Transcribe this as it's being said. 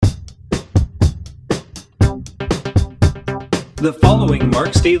The following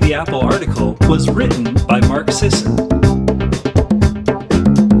Mark's Daily Apple article was written by Mark Sisson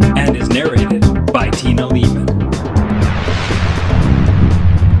and is narrated by Tina Leaman.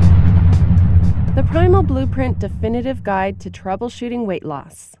 The Primal Blueprint Definitive Guide to Troubleshooting Weight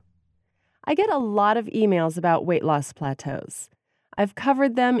Loss. I get a lot of emails about weight loss plateaus. I've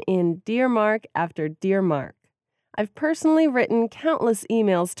covered them in Dear Mark after Dear Mark. I've personally written countless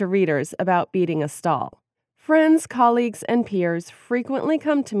emails to readers about beating a stall. Friends, colleagues, and peers frequently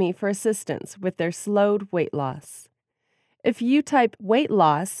come to me for assistance with their slowed weight loss. If you type weight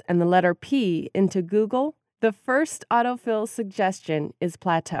loss and the letter P into Google, the first autofill suggestion is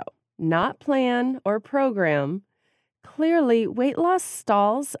plateau, not plan or program. Clearly, weight loss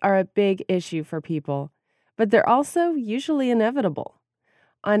stalls are a big issue for people, but they're also usually inevitable.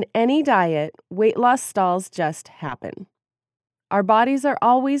 On any diet, weight loss stalls just happen. Our bodies are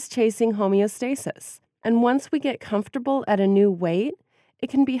always chasing homeostasis, and once we get comfortable at a new weight, it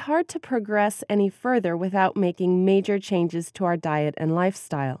can be hard to progress any further without making major changes to our diet and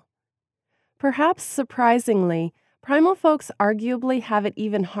lifestyle. Perhaps surprisingly, Primal folks arguably have it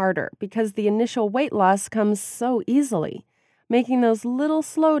even harder because the initial weight loss comes so easily, making those little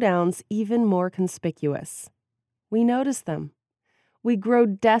slowdowns even more conspicuous. We notice them. We grow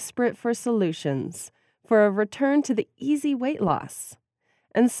desperate for solutions, for a return to the easy weight loss.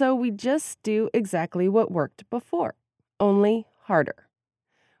 And so we just do exactly what worked before, only harder.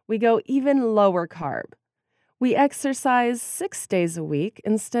 We go even lower carb. We exercise 6 days a week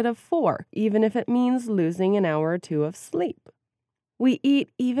instead of 4, even if it means losing an hour or two of sleep. We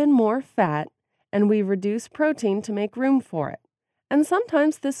eat even more fat, and we reduce protein to make room for it. And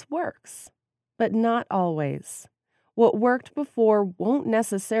sometimes this works, but not always. What worked before won't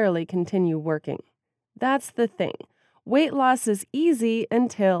necessarily continue working. That's the thing. Weight loss is easy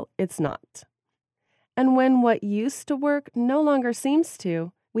until it's not. And when what used to work no longer seems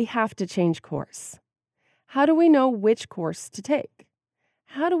to, we have to change course. How do we know which course to take?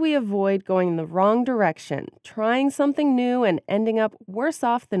 How do we avoid going in the wrong direction, trying something new and ending up worse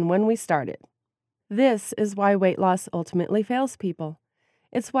off than when we started? This is why weight loss ultimately fails people.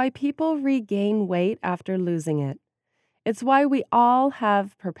 It's why people regain weight after losing it. It's why we all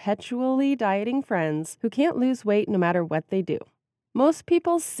have perpetually dieting friends who can't lose weight no matter what they do. Most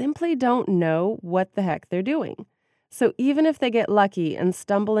people simply don't know what the heck they're doing. So even if they get lucky and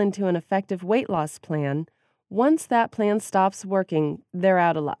stumble into an effective weight loss plan, once that plan stops working, they're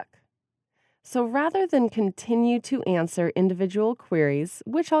out of luck. So rather than continue to answer individual queries,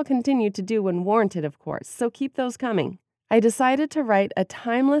 which I'll continue to do when warranted, of course, so keep those coming, I decided to write a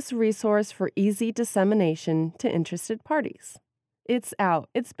timeless resource for easy dissemination to interested parties. It's out.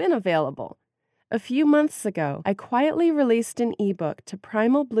 It's been available. A few months ago, I quietly released an ebook to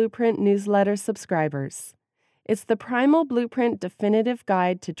Primal Blueprint newsletter subscribers. It's the Primal Blueprint Definitive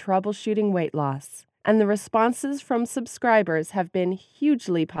Guide to Troubleshooting Weight Loss, and the responses from subscribers have been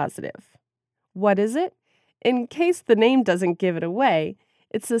hugely positive. What is it? In case the name doesn't give it away,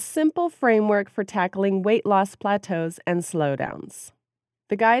 it's a simple framework for tackling weight loss plateaus and slowdowns.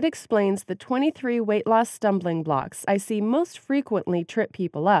 The guide explains the 23 weight loss stumbling blocks I see most frequently trip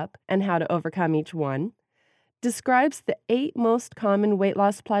people up and how to overcome each one, describes the 8 most common weight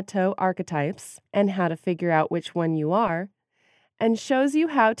loss plateau archetypes and how to figure out which one you are, and shows you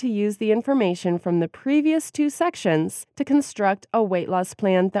how to use the information from the previous 2 sections to construct a weight loss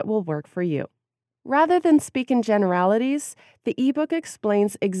plan that will work for you. Rather than speak in generalities, the ebook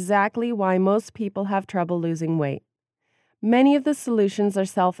explains exactly why most people have trouble losing weight. Many of the solutions are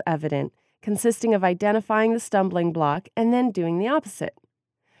self-evident, consisting of identifying the stumbling block and then doing the opposite.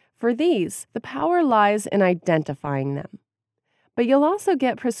 For these, the power lies in identifying them. But you'll also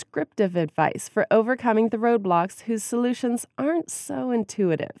get prescriptive advice for overcoming the roadblocks whose solutions aren't so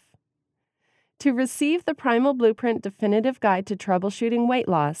intuitive. To receive the Primal Blueprint Definitive Guide to Troubleshooting Weight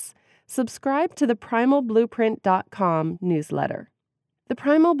Loss, subscribe to the primalblueprint.com newsletter. The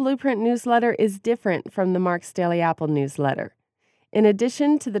Primal Blueprint newsletter is different from the Mark's Daily Apple newsletter. In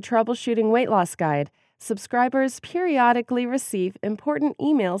addition to the Troubleshooting Weight Loss Guide, subscribers periodically receive important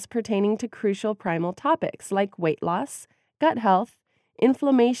emails pertaining to crucial primal topics like weight loss, gut health,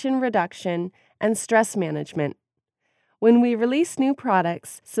 inflammation reduction, and stress management. When we release new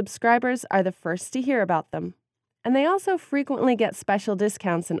products, subscribers are the first to hear about them. And they also frequently get special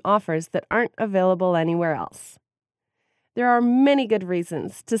discounts and offers that aren't available anywhere else. There are many good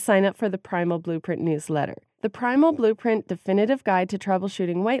reasons to sign up for the Primal Blueprint newsletter. The Primal Blueprint Definitive Guide to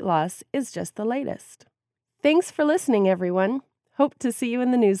Troubleshooting Weight Loss is just the latest. Thanks for listening, everyone. Hope to see you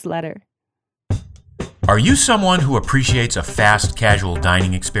in the newsletter. Are you someone who appreciates a fast, casual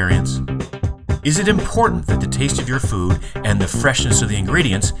dining experience? Is it important that the taste of your food and the freshness of the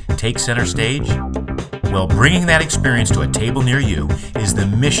ingredients take center stage? Well, bringing that experience to a table near you is the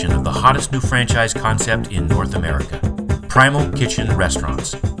mission of the hottest new franchise concept in North America, Primal Kitchen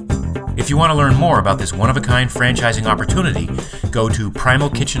Restaurants. If you want to learn more about this one-of-a-kind franchising opportunity, go to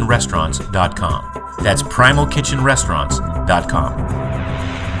primalkitchenrestaurants.com. That's primalkitchenrestaurants.com.